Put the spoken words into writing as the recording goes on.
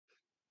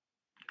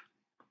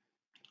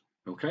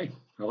Okay,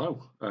 hello.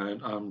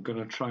 And I'm going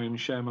to try and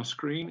share my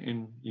screen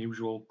in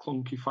usual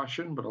clunky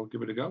fashion, but I'll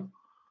give it a go.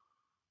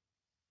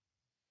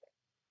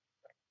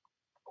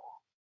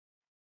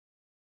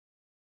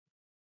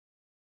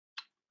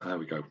 There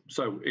we go.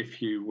 So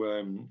if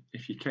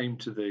you came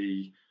to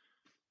the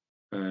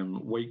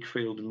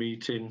Wakefield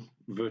meeting,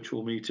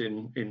 virtual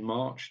meeting in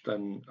March,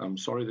 then I'm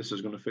sorry, this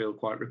is going to feel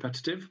quite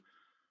repetitive.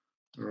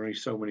 There are only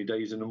so many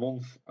days in a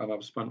month, and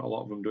I've spent a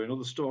lot of them doing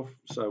other stuff,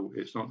 so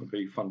it's not going to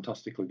be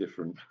fantastically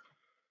different.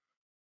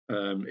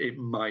 It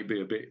might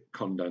be a bit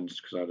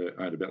condensed because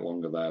I had a bit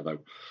longer there,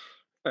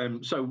 though.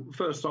 So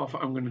first off,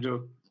 I'm going to do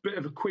a bit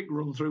of a quick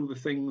run through the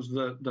things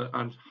that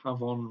I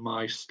have on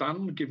my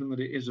stand, given that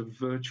it is a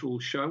virtual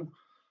show.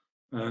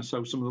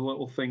 So some of the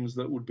little things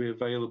that would be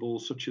available,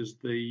 such as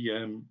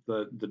the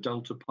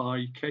Delta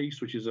Pi case,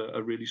 which is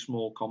a really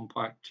small,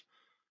 compact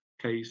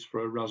case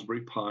for a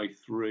Raspberry Pi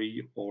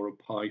 3 or a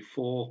Pi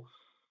 4.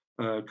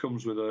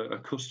 Comes with a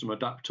custom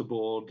adapter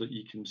board that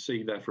you can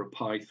see there for a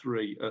Pi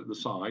 3 at the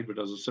side, but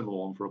has a similar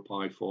one for a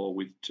Pi 4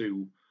 with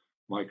 2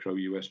 micro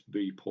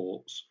USB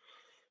ports.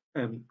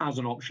 As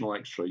an optional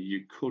extra,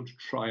 you could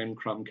try and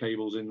cram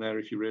cables in there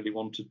if you really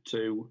wanted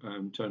to.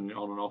 Turning it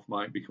on and off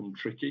might become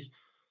tricky,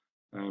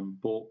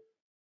 but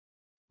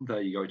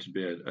there you go. It'd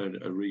be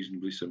a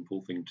reasonably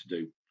simple thing to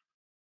do.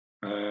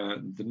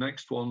 The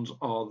next ones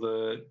are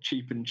the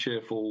cheap and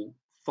cheerful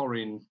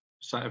Thorin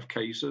set of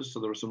cases. So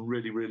there are some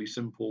really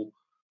simple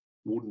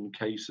wooden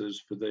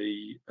cases for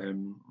the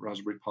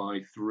Raspberry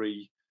Pi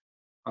 3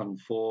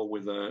 and 4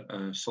 with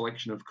a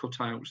selection of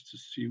cutouts to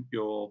suit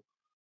your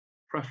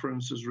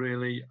preferences,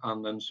 really,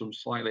 and then some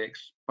slightly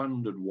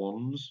expanded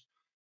ones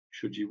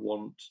should you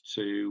want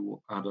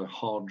to add a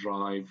hard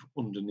drive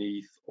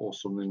underneath or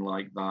something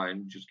like that,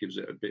 and just gives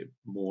it a bit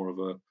more of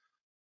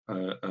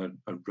a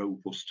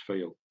robust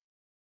feel.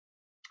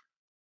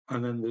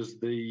 And then there's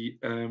the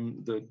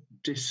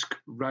disc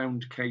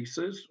round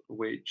cases,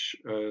 which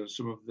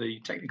some of the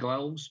technical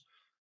elves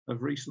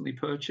have recently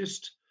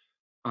purchased,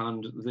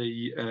 and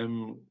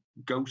the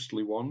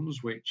ghostly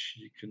ones, which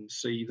you can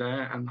see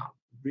there, and that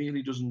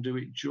really doesn't do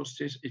it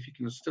justice. If you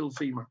can still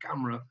see my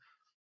camera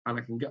and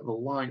I can get the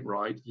light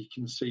right, you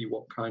can see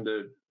what kind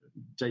of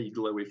day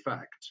glow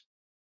effect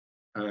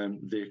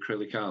the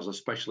acrylic has,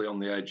 especially on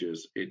the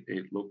edges.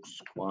 It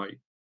looks quite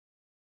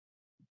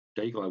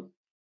day glow.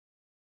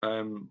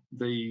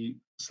 The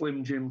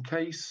Slim Jim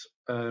case,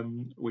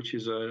 which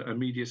is a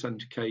media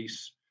center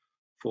case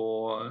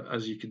for,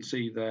 as you can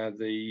see there,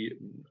 the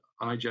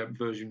iJet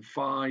version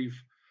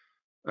 5.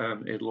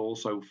 It'll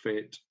also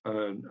fit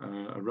a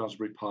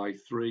Raspberry Pi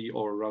 3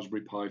 or a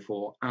Raspberry Pi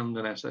 4 and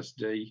an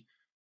SSD,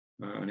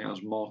 and it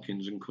has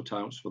markings and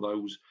cutouts for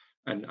those.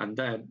 And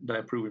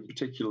they're proving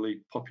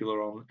particularly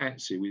popular on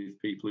Etsy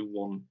with people who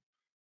want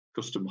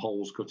custom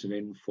holes cutting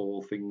in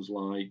for things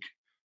like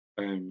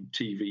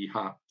TV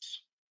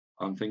hats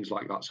and things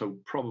like that. So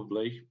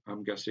probably,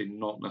 I'm guessing,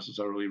 not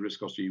necessarily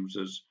RISCOS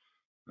users,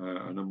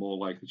 and are more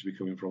likely to be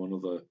coming from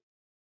another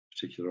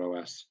particular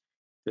OS.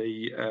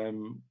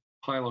 The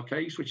Pilot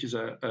case, which is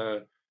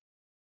a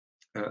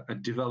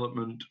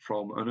development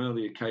from an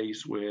earlier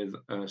case with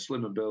a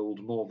slimmer build,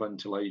 more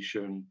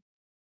ventilation,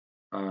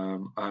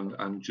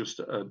 and just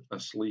a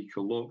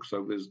sleeker look.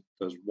 So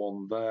there's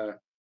one there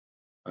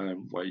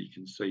where you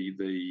can see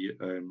the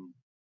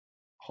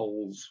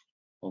holes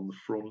on the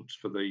front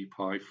for the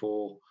Pi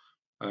 4,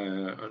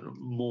 and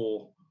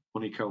more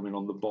honeycombing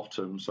on the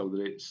bottom so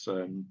that it's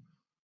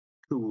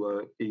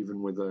cooler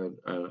even with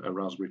a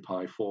Raspberry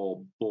Pi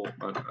 4, but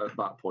at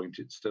that point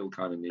it still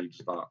kind of needs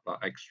that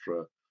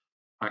extra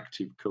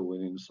active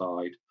cooling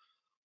inside.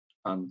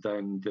 And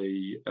then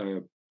the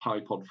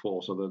PiPod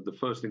 4. So the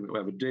first thing that we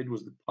ever did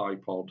was the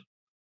PiPod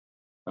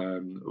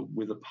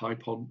with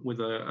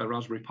a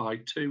Raspberry Pi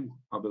 2,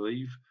 I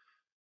believe.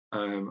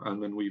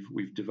 And then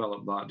we've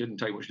developed that. It didn't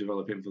take much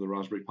developing for the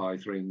Raspberry Pi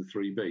 3 and the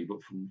 3B,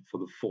 but for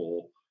the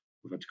 4,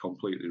 we've had to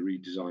completely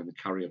redesign the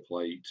carrier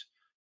plate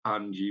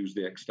and use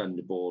the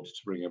extender board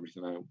to bring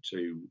everything out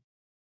to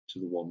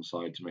the one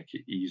side to make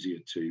it easier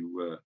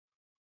to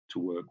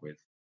work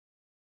with.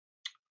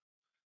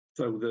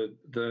 So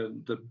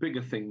the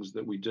bigger things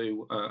that we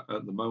do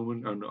at the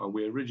moment, and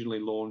we originally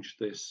launched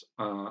this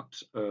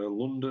at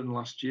London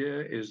last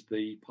year, is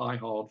the Pi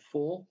Hard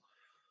 4,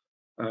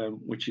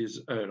 which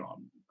is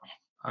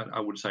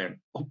I would say an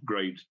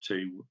upgrade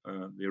to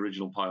the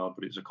original Pi Hard,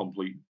 but it's a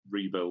complete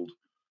rebuild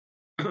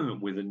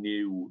with a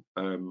new,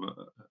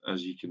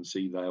 as you can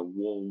see there,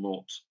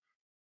 walnut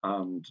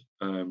and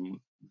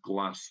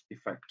glass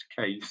effect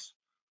case,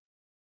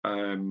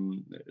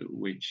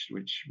 which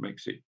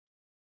makes it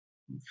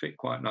fit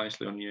quite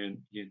nicely on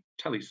your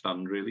telly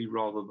stand, really,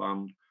 rather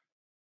than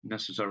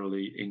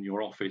necessarily in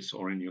your office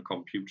or in your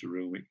computer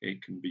room.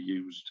 It can be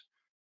used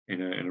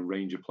in a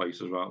range of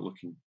places without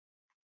looking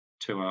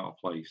too out of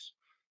place.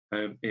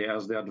 It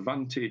has the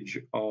advantage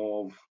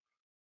of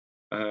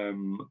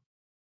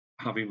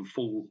having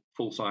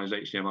full-size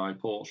HDMI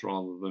ports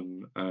rather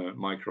than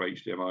micro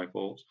HDMI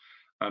ports,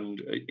 and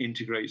it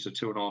integrates a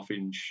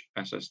 2.5-inch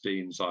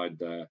SSD inside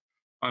there,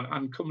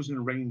 and comes in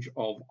a range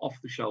of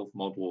off-the-shelf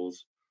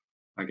models,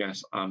 I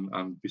guess,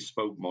 and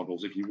bespoke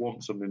models. If you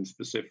want something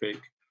specific,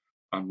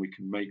 and we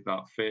can make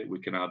that fit, we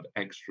can add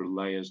extra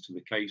layers to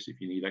the case if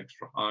you need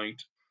extra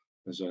height.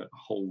 There's a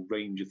whole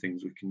range of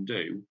things we can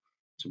do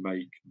to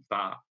make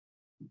that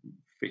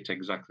fit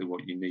exactly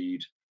what you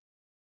need,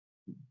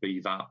 be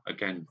that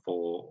again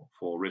for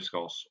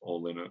RISCOS or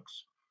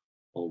Linux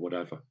or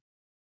whatever.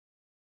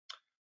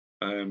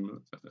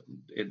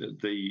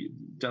 The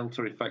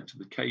delta effect of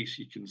the case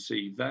you can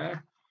see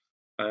there,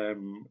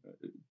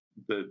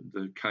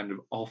 the kind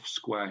of off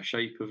square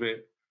shape of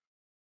it,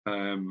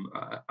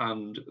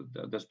 and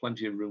there's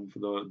plenty of room for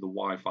the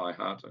Wi-Fi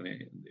hat, and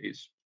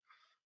it's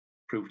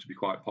proved to be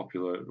quite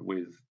popular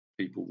with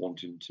people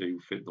wanting to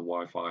fit the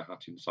Wi-Fi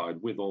hat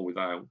inside, with or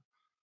without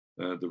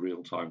the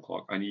real-time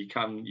clock. And you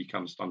can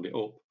stand it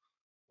up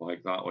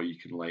like that, or you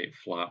can lay it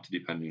flat,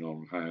 depending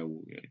on how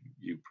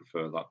you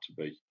prefer that to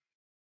be.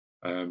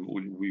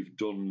 We've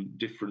done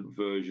different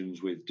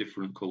versions with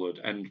different coloured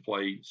end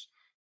plates,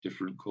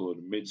 different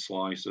coloured mid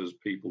slicers.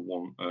 People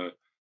want a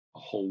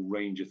whole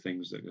range of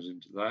things that goes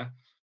into there.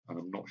 And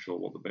I'm not sure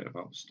what the bit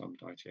about the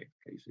stamped ITX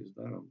case is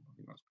there. I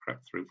think that's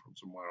crept through from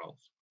somewhere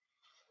else.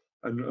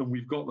 And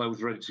we've got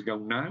those ready to go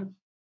now.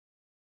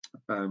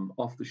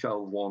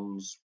 Off-the-shelf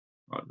ones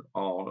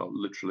are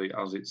literally,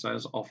 as it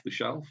says, off the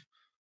shelf.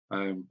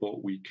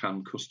 But we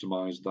can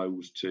customize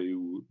those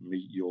to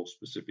meet your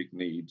specific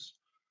needs.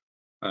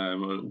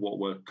 What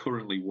we're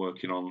currently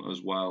working on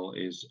as well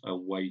is a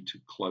way to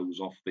close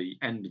off the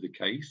end of the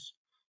case.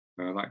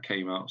 That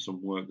came out of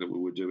some work that we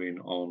were doing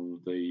on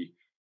the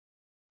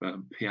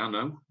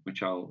piano,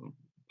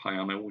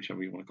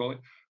 whichever you want to call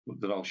it,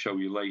 that I'll show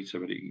you later.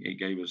 But it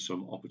gave us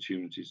some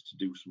opportunities to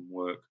do some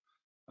work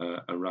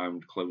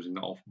around closing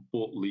that off,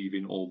 but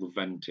leaving all the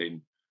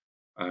venting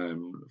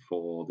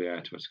for the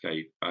air to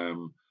escape.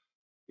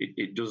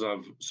 It does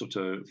have sort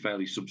of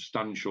fairly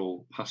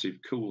substantial passive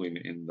cooling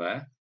in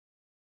there.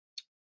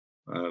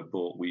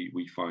 But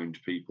we find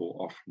people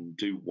often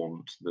do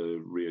want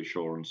the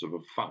reassurance of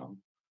a fan.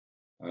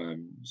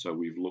 So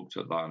we've looked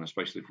at that, and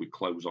especially if we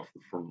close off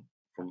the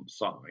front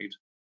side,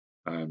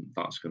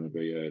 that's going to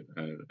be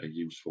a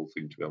useful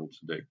thing to be able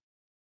to do.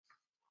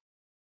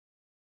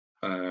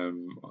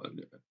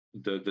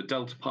 The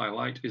Delta Pi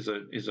Lite is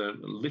a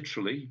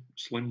literally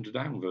slimmed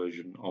down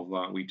version of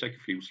that. We take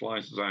a few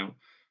slices out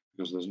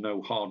because there's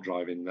no hard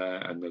drive in there,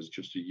 and there's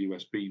just a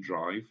USB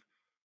drive.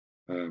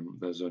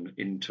 There's an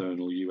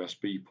internal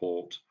USB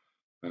port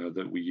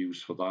that we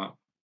use for that.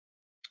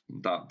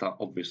 That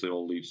obviously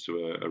all leads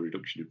to a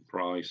reduction in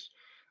price.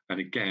 And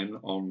again,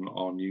 on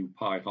our new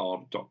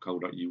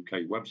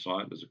piehard.co.uk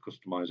website, there's a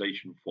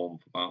customization form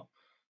for that.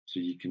 So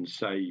you can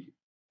say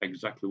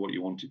exactly what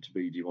you want it to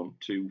be. Do you want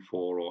 2,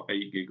 4, or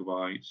 8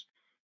 gigabytes?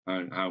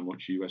 And how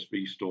much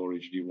USB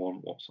storage do you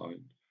want? What size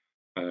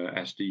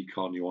SD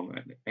card you want?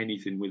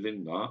 Anything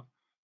within that.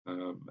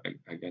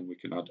 Again, we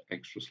can add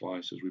extra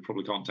slices. We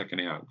probably can't take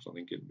any out because I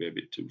think it'd be a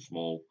bit too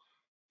small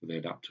for the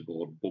adapter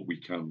board, but we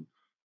can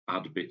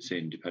add bits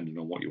in depending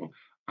on what you want.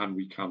 And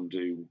we can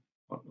do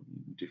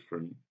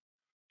different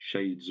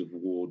shades of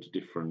wood,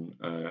 different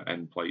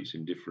end plates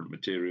in different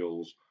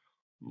materials,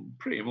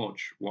 pretty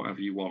much whatever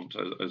you want.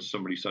 As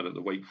somebody said at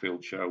the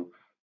Wakefield show,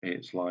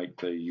 it's like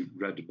the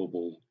red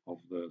bubble of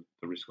the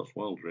RISCOS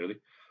world, really.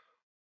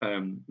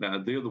 Now,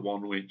 the other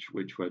one which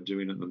we're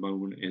doing at the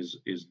moment is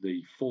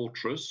the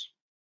Fortress,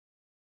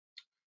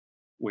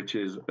 which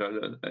is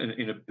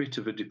in a bit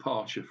of a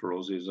departure for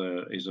us. Is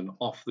an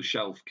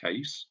off-the-shelf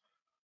case,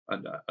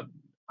 and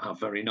a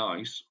very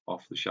nice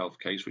off-the-shelf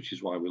case, which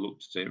is why we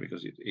looked at it,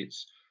 because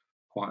it's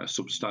quite a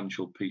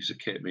substantial piece of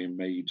kit being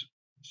made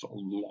sort of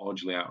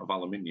largely out of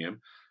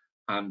aluminium,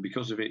 and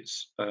because of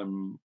its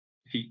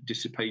heat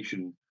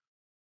dissipation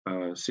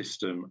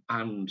system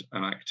and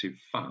an active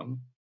fan,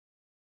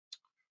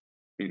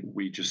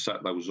 we just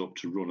set those up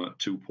to run at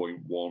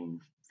 2.147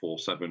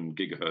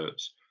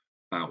 gigahertz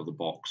out of the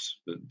box.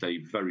 They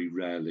very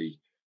rarely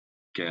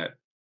get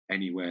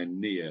anywhere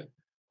near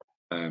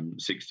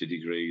 60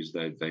 degrees.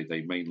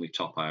 They mainly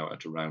top out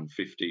at around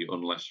 50,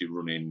 unless you're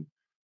running,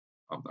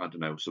 I don't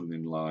know,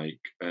 something like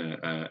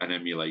an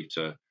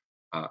emulator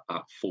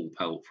at full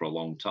pelt for a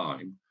long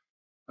time.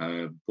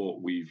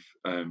 But we've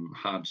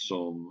had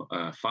some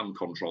fan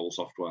control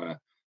software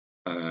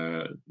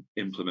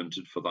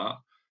implemented for that.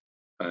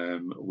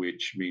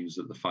 Which means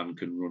that the fan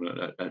can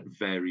run at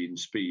varying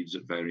speeds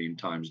at varying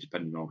times,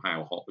 depending on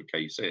how hot the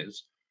case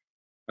is,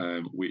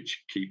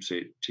 which keeps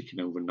it ticking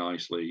over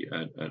nicely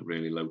at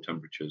really low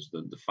temperatures.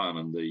 The fan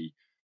and the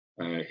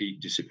heat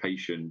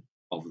dissipation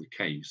of the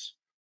case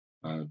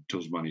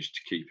does manage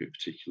to keep it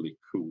particularly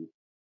cool.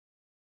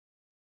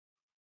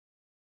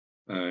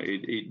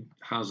 It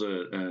has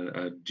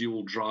a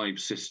dual drive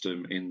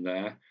system in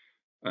there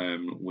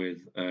with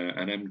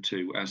an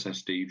M2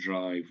 SSD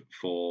drive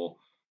for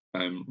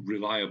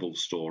reliable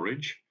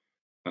storage,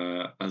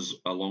 as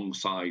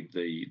alongside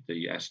the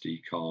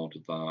SD card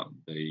that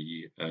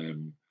the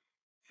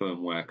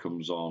firmware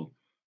comes on.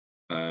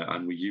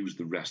 and we use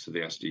the rest of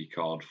the SD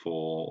card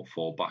for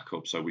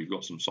backup. So we've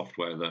got some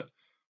software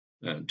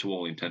that, to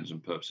all intents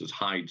and purposes,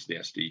 hides the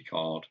SD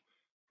card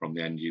from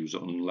the end user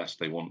unless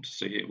they want to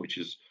see it, which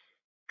has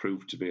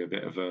proved to be a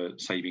bit of a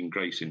saving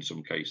grace in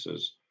some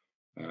cases,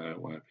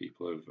 where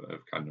people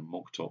have kind of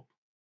mucked up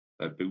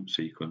their boot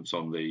sequence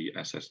on the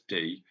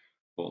SSD,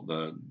 but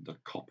the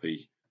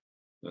copy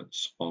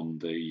that's on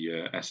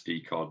the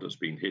SD card that's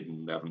been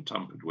hidden, they haven't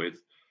tampered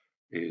with,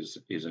 is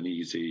an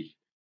easy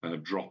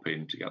drop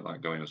in to get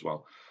that going as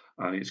well.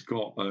 And it's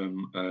got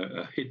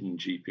a hidden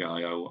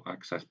GPIO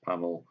access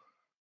panel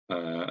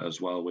as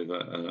well, with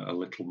a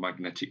little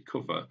magnetic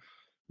cover,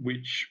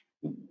 which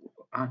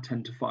I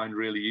tend to find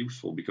really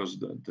useful because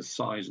the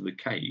size of the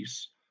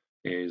case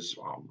is,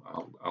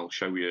 I'll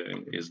show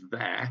you, is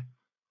there.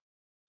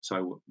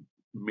 So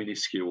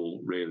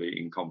minuscule, really,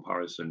 in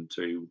comparison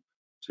to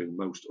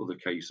most other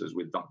cases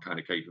with that kind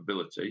of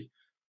capability.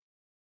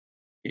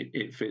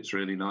 It fits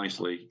really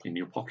nicely in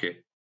your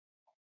pocket.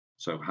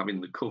 So having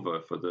the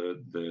cover for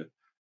the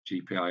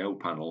GPIO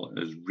panel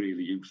is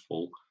really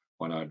useful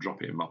when I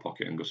drop it in my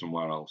pocket and go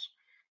somewhere else.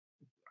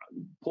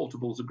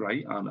 Portables are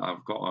great, and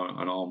I've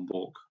got an ARM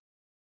book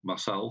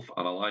myself,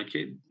 and I like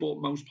it.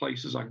 But most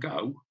places I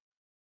go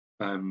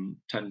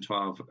tend to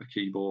have a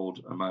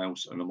keyboard, a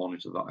mouse, and a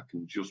monitor that I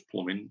can just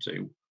plumb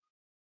into.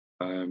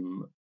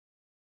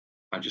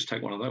 I just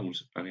take one of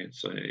those, and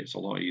it's a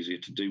lot easier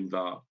to do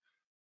that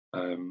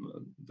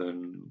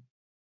than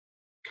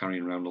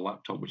carrying around a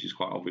laptop, which is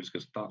quite obvious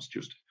because that's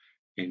just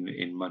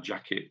in my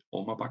jacket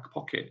or my back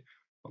pocket.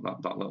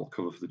 But that little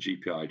cover for the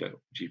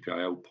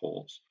GPIO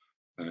ports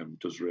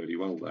does really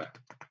well there.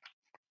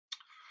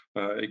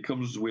 It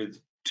comes with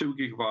 2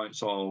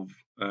 gigabytes of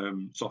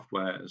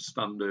software as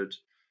standard,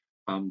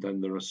 and then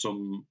there are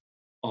some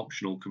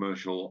optional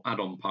commercial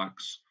add-on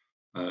packs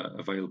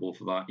available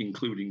for that,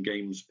 including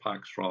games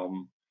packs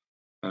from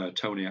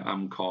Tony at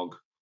Amcog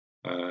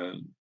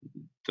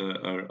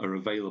that are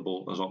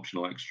available as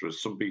optional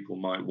extras. Some people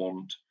might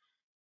want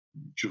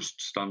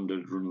just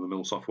standard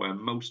run-of-the-mill software.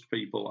 Most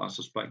people, I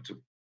suspect, have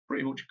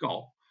pretty much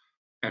got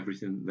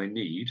everything that they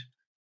need.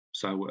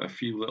 So a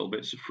few little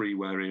bits of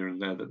freeware here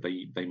and there that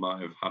they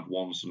might have had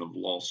once and have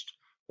lost,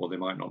 or they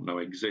might not know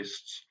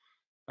exists,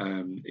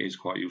 is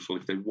quite useful.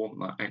 If they want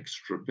that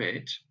extra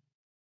bit,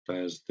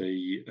 there's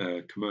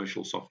the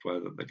commercial software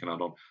that they can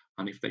add on.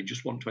 And if they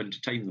just want to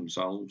entertain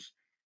themselves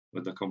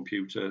with the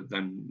computer,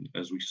 then,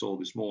 as we saw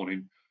this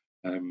morning,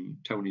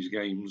 Tony's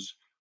games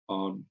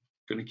are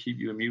going to keep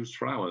you amused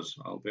for hours.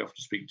 I'll be off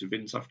to speak to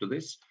Vince after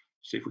this,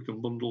 see if we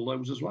can bundle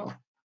those as well.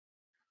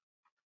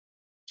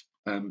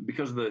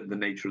 Because of the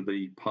nature of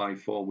the Pi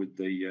 4 with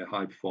the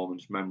high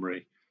performance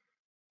memory,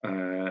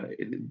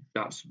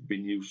 that's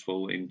been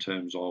useful in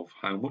terms of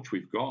how much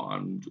we've got,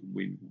 and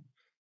we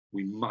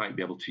might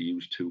be able to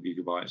use 2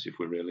 gigabytes if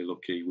we're really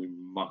lucky. We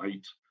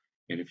might,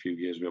 in a few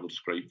years, be able to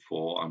scrape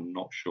 4. I'm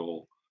not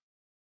sure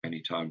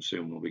anytime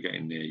soon we'll be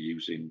getting near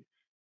using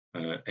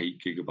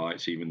 8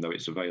 gigabytes, even though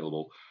it's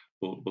available.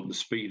 But the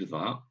speed of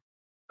that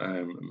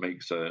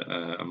makes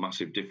a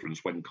massive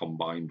difference when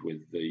combined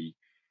with the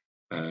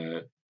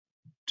 2+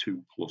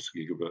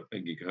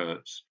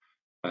 gigahertz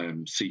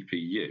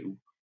CPU.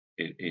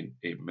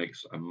 It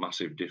makes a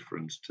massive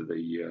difference to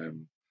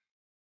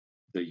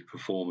the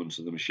performance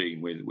of the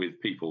machine,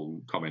 with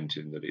people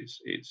commenting that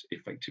it's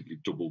effectively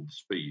doubled the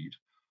speed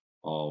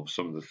of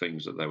some of the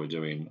things that they were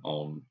doing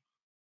on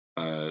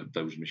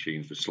those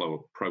machines with slower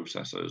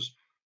processors,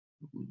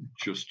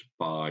 just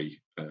by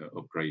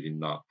upgrading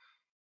that.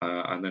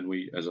 And then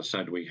as I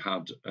said, we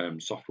had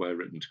software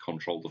written to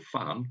control the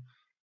fan,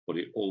 but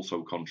it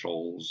also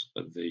controls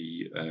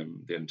the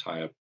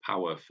entire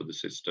power for the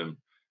system.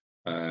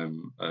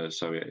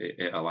 So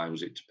it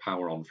allows it to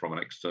power on from an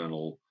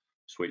external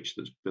switch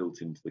that's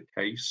built into the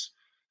case,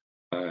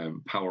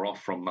 power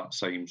off from that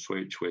same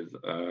switch with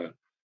a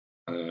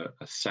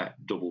set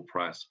double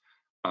press,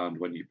 and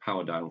when you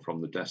power down from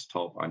the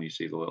desktop and you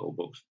see the little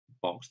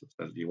box that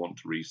says you want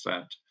to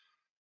reset,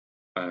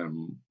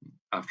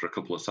 after a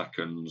couple of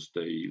seconds,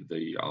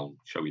 I'll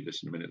show you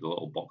this in a minute, the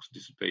little box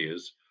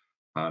disappears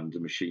and the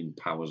machine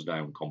powers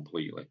down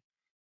completely.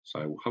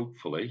 So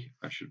hopefully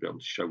I should be able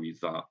to show you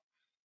that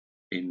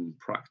in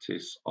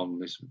practice on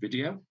this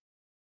video.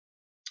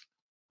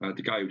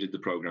 The guy who did the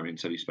programming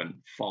said he spent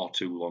far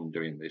too long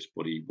doing this,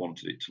 but he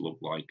wanted it to look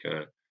like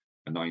a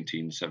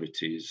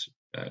 1970s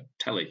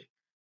telly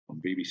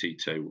on BBC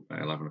Two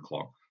at 11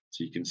 o'clock.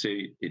 So you can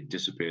see it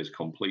disappears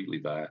completely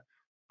there,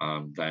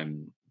 and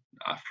then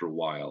after a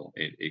while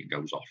it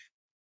goes off.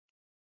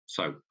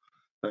 So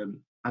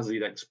as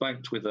you'd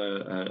expect with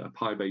a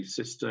Pi-based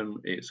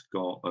system, it's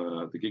got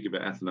the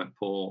gigabit Ethernet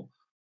port,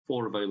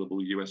 4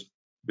 available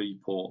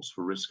USB ports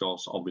for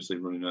RISCOS, obviously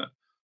running at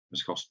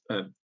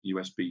RISCOS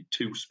USB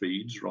 2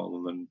 speeds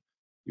rather than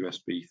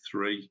USB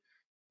 3.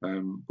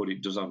 But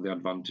it does have the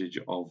advantage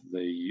of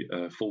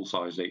the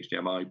full-size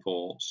HDMI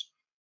ports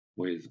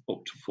with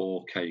up to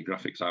 4K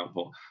graphics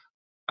output.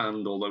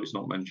 And although it's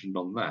not mentioned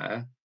on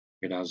there,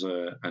 it has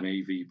an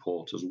AV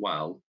port as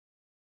well,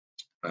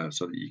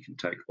 so that you can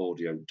take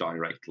audio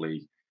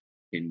directly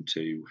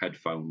into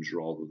headphones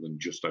rather than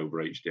just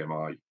over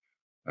HDMI,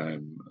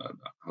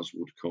 as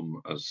would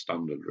come as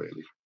standard,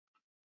 really.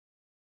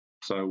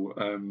 So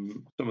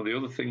some of the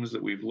other things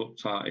that we've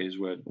looked at is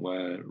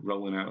we're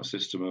rolling out a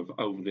system of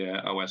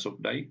over-the-air OS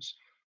updates.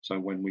 So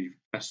when we've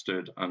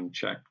tested and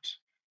checked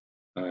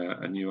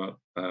a new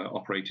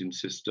operating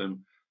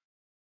system,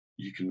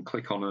 you can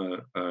click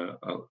on an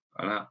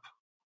app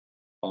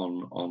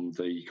on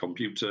the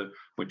computer,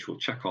 which will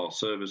check our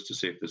servers to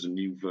see if there's a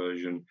new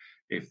version.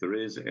 If there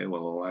is, it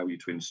will allow you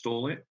to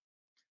install it.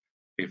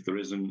 If there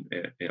isn't,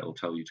 it'll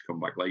tell you to come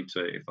back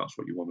later if that's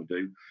what you want to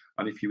do.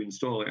 And if you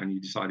install it and you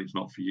decide it's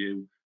not for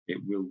you, it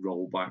will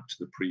roll back to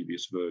the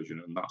previous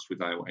version, and that's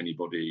without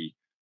anybody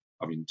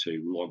having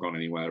to log on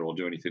anywhere or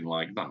do anything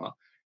like that.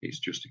 It's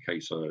just a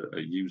case of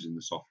using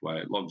the software.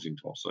 It logs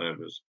into our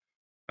servers,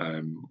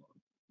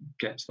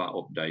 gets that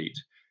update.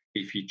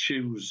 If you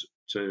choose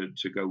to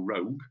go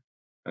rogue,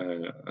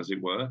 as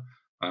it were,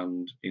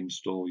 and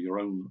install your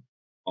own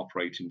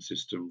operating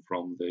system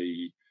from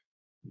the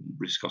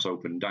RISCOS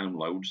Open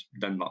downloads,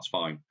 then that's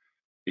fine.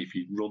 If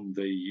you run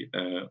the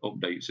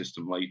update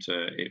system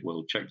later, it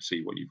will check to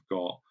see what you've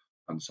got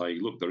and say,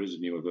 look, there is a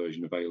newer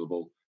version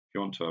available. If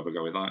you want to have a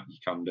go with that, you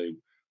can do.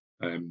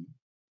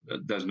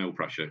 There's no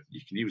pressure.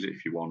 You can use it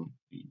if you want.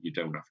 You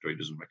don't have to. It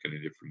doesn't make any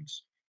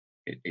difference.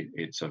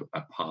 It's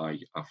a pie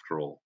after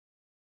all.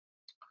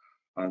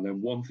 And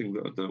then one thing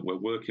that we're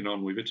working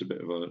on, we've hit a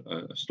bit of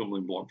a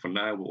stumbling block for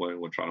now, but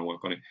we're trying to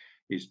work on it,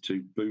 is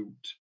to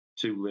boot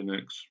to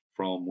Linux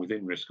from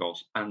within RISCOS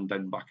and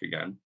then back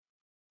again.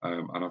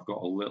 And I've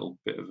got a little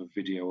bit of a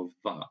video of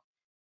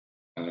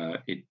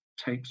that. It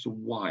takes a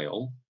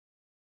while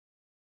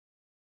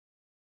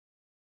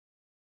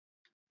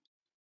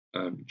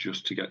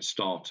just to get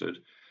started,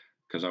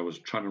 because I was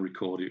trying to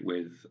record it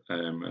with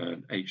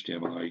an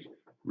HDMI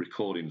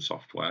recording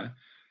software.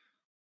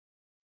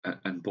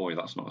 And boy,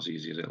 that's not as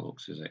easy as it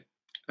looks, is it?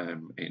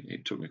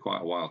 It took me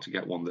quite a while to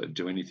get one that would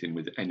do anything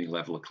with any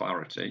level of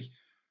clarity.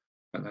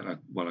 And then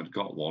when I'd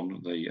got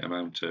one, the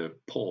amount of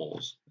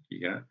pause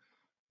you get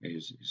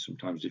is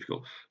sometimes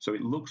difficult. So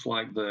it looks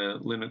like the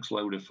Linux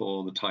loader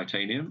for the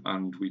Titanium,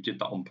 and we did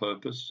that on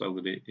purpose so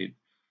that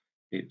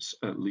it's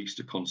at least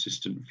a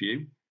consistent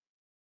view.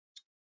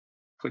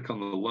 Click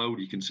on the load,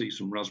 you can see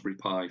some Raspberry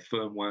Pi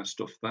firmware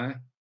stuff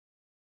there.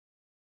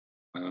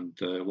 And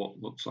what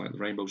looks like the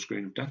rainbow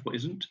screen of death, but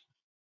isn't.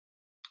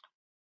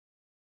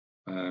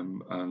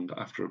 And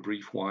after a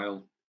brief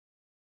while,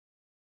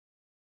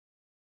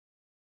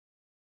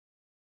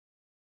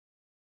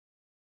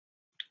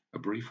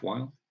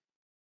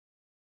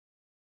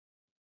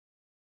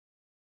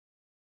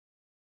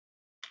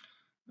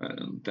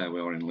 and there we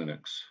are in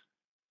Linux.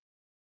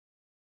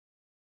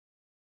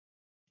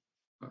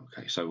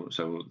 Okay, so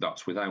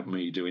that's without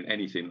me doing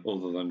anything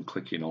other than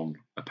clicking on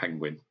a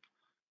penguin,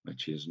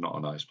 which is not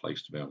a nice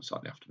place to be on a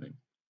Saturday afternoon.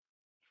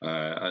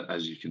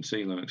 As you can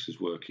see, Linux is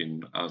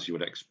working as you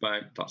would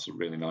expect. That's a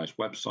really nice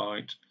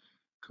website.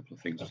 A couple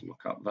of things to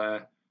look at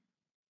there.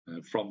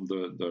 From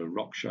the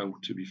rock show,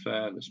 to be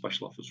fair, the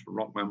special offers for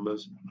rock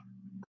members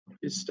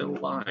is still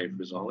live,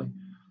 bizarrely.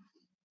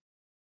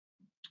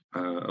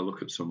 A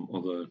look at some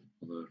other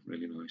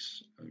really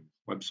nice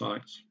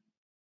websites,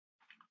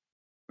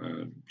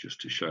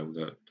 just to show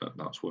that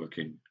that's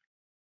working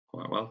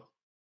quite well.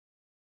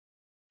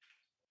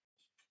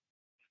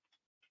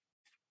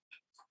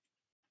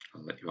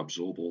 I'll let you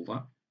absorb all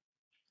that.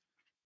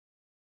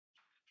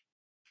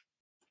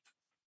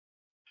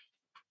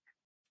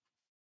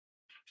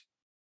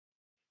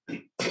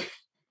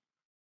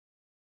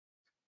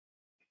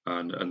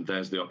 And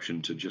there's the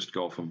option to just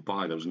go off and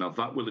buy those. Now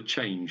that will have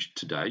changed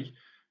today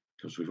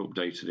because we've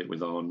updated it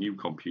with our new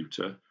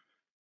computer,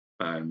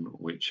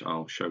 which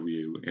I'll show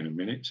you in a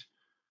minute.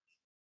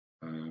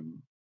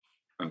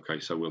 Okay,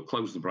 so we'll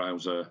close the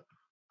browser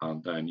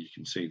and then you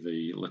can see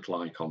the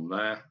little icon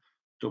there.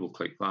 Double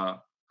click that,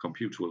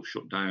 computer will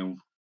shut down.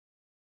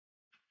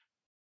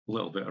 A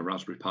little bit of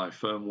Raspberry Pi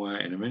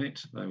firmware in a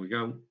minute. There we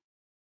go.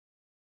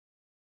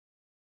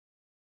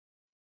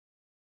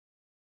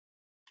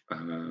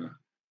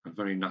 A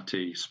very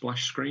nutty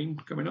splash screen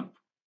coming up.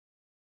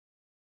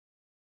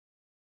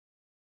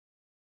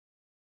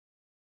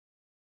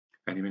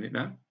 Any minute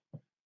now.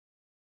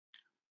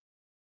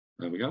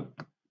 There we go.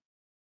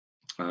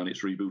 And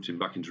it's rebooting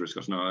back into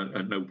RISCOS. Now,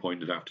 at no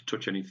point did I have to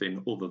touch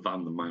anything other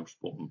than the mouse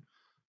button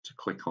to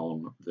click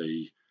on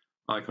the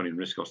icon in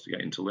RISCOS to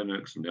get into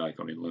Linux and the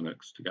icon in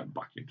Linux to get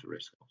back into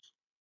RISCOS.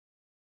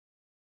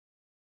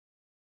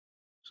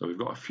 So we've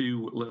got a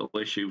few little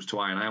issues to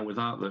iron out with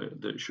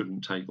that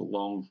shouldn't take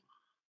long,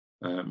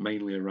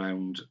 mainly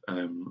around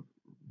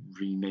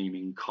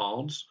renaming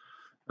cards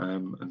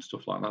and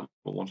stuff like that.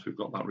 But once we've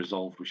got that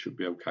resolved, we should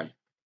be okay.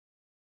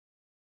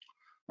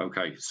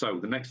 Okay, so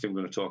the next thing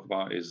we're going to talk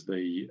about is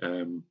the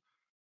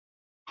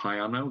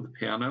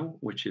piano,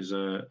 which is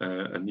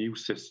a new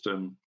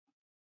system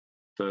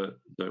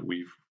that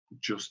we've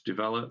just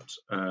developed.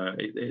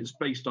 It's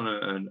based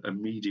on a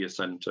media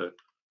center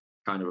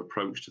kind of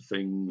approach to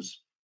things.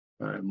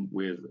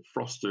 with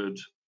frosted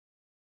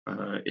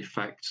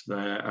effect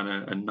there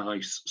and a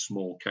nice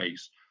small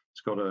case.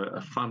 It's got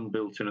a fan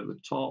built in at the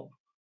top,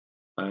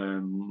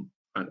 and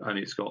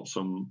it's got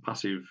some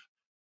passive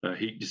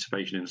heat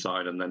dissipation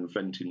inside, and then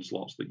venting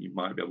slots that you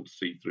might be able to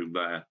see through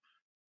there,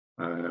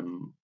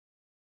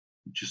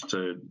 just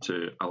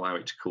to allow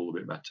it to cool a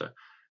bit better.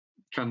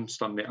 Can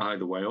stand it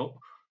either way up,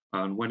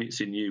 and when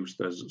it's in use,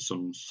 there's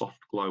some soft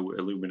glow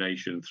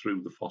illumination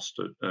through the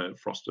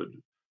frosted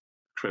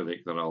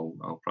acrylic that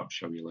I'll perhaps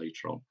show you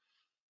later on.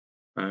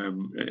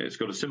 It's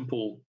got a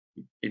simple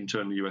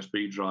internal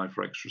USB drive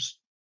for extra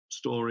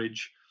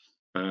storage,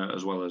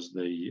 as well as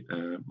the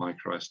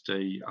micro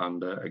SD,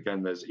 and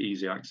again, there's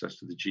easy access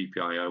to the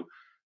GPIO,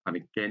 and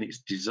again, it's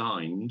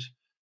designed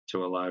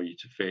to allow you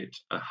to fit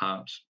a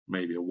hat,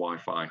 maybe a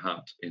Wi-Fi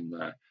hat in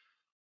there.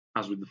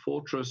 As with the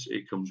Fortress,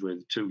 it comes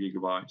with 2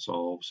 GB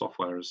of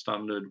software as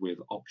standard, with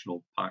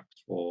optional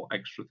packs for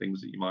extra things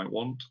that you might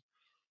want.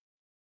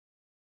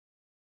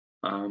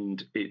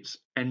 And it's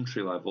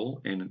entry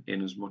level in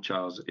as much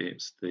as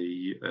it's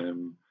the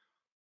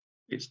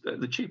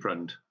cheaper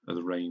end of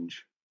the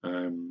range.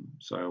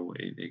 So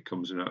it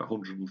comes in at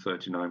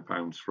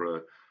 £139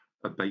 for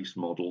a base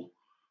model,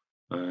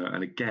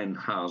 and again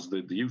has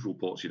the usual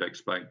ports you'd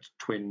expect: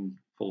 twin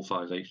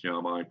full-size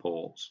HDMI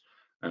ports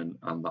and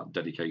that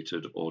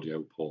dedicated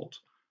audio port.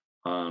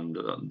 And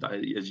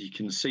as you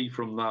can see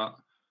from that,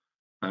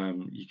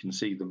 you can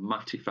see the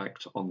matte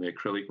effect on the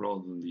acrylic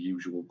rather than the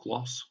usual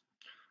gloss.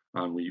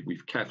 And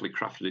we've carefully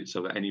crafted it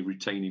so that any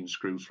retaining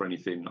screws for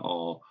anything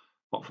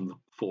apart from the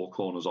 4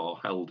 corners are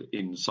held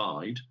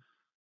inside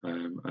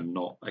and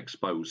not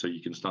exposed, so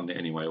you can stand it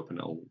anyway up and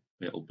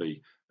it'll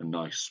be a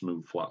nice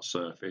smooth flat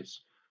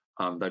surface.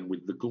 And then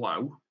with the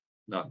glow,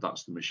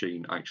 that's the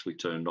machine actually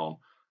turned on,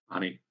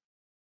 and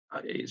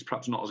it's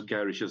perhaps not as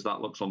garish as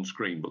that looks on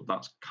screen, but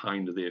that's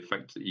kind of the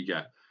effect that you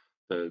get.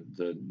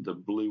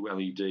 The blue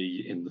LED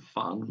in the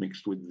fan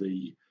mixed with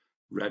the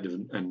red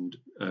and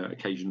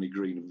occasionally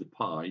green of the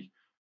pie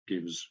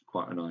gives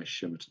quite a nice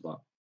shimmer to that.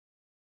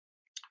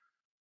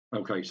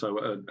 Okay, so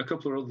a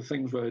couple of other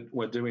things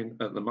we're doing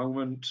at the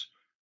moment.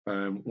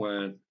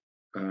 We're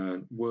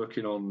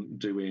working on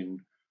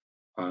doing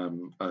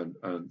an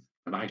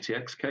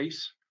ITX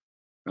case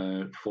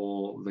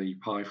for the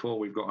Pi 4.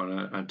 We've got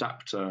an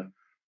adapter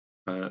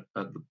at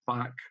the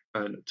back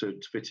to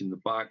fit in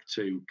the back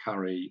to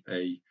carry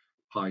a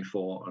Pi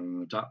 4 and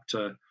an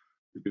adapter.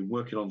 We've been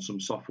working on some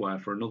software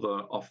for another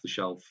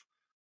off-the-shelf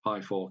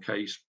Pi 4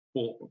 case,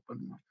 but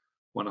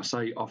when I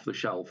say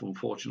off-the-shelf,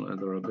 unfortunately,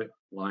 they're a bit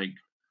like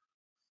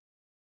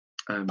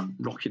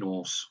rocking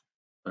horse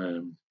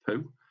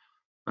poo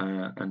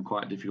and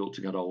quite difficult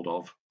to get hold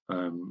of.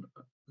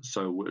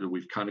 So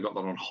we've kind of got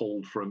that on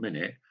hold for a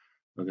minute.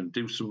 We're going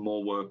to do some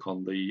more work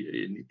on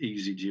the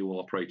easy dual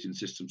operating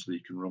system so that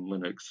you can run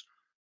Linux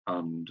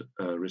and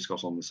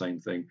RISCOS on the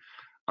same thing.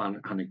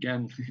 And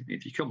again,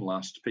 if you come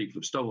last, people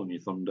have stolen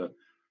your thunder.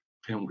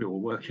 We were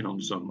working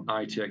on some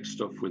ITX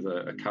stuff with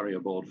a carrier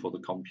board for the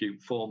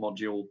Compute 4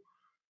 module.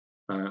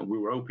 We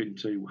were hoping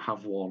to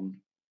have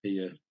one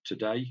here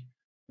today,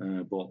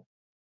 but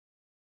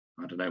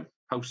I don't know,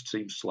 post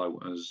seems slow,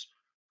 as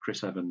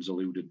Chris Evans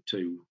alluded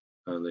to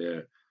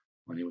earlier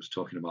when he was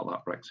talking about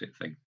that Brexit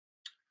thing.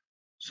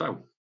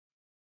 So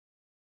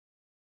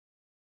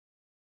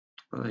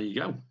there you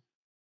go.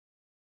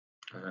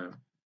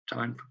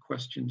 Time for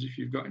questions if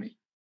you've got any.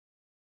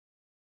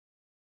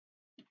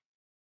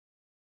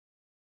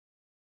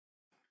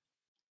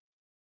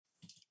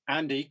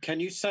 Andy, can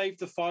you save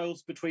the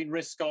files between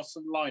RISCOS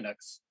and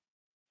Linux?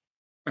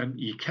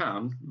 You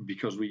can,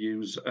 because we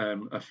use a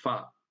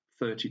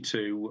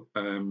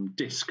FAT32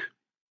 disk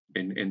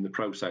in the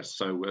process.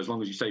 So as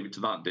long as you save it to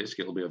that disk,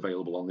 it'll be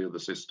available on the other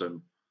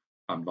system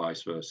and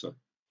vice versa.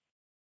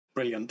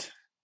 Brilliant.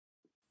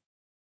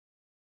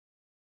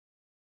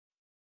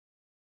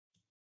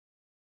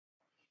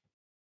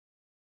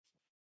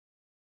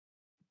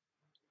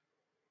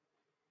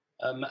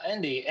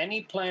 Andy,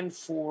 any plan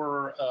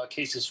for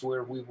cases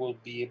where we will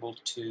be able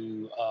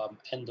to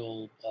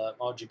handle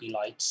RGB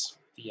lights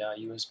via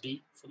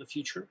USB for the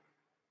future?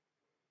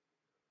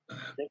 I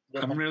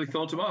haven't really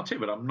thought about it,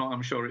 but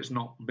I'm sure it's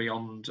not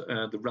beyond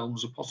the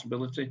realms of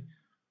possibility.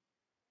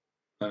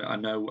 I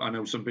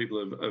know some people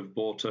have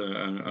bought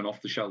an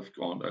off-the-shelf,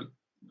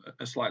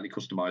 a slightly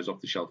customised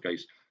off-the-shelf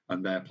case,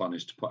 and their plan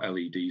is to put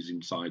LEDs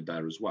inside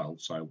there as well.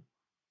 So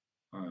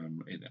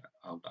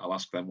I'll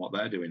ask them what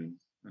they're doing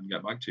and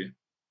get back to you.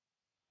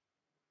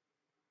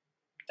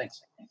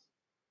 Thanks.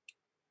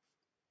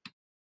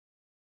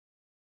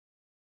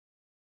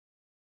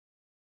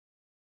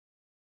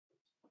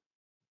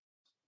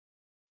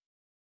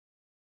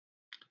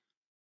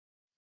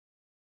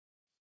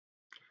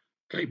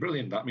 Okay,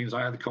 brilliant. That means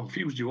I either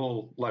confused you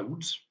all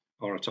loads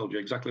or I told you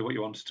exactly what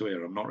you wanted to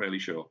hear. I'm not really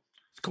sure.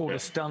 It's called a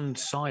stunned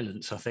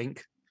silence, I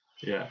think.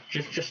 Yeah,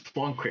 just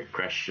one quick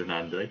question,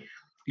 Andy.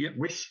 Yep.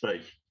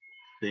 Wispy,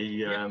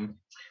 the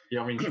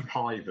Orange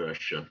Pi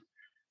version.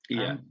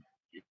 Yeah.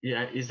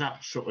 Is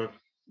that sort of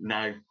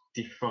now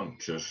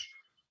defunct as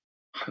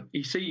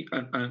You see,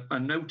 I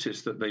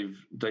noticed that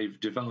they've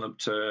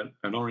developed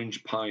an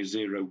Orange Pi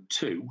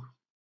 02,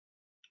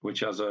 which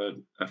has a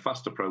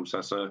faster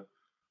processor,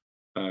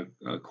 a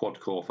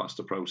quad-core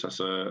faster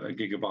processor, a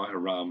gigabyte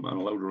of RAM, and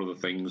a load of other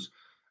things.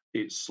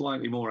 It's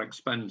slightly more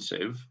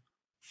expensive.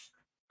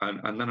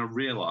 And then I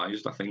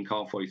realised, I think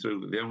halfway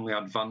through, that the only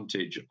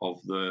advantage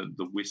of the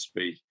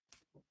WISPy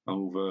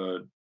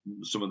over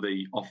some of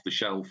the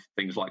off-the-shelf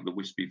things like the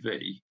WISPy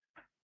V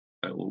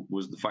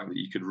was the fact that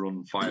you could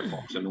run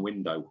Firefox in a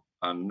window.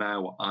 And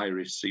now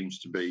Iris seems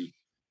to be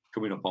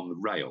coming up on the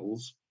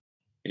rails.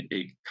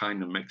 It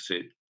kind of makes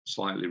it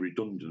slightly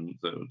redundant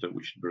that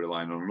we should be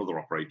relying on another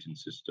operating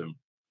system.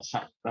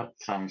 That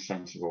sounds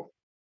sensible.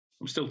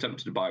 I'm still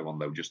tempted to buy one,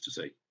 though, just to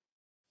see.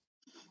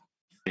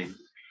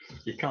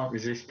 You can't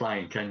resist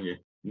playing, can you?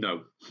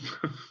 No.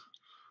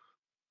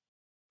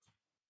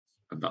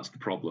 And that's the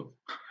problem.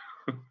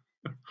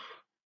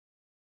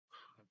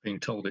 Being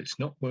told it's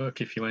not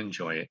work if you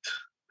enjoy it.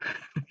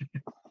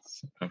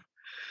 So.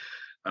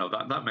 Oh,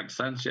 that makes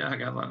sense. Yeah, I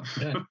get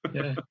that.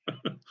 Yeah.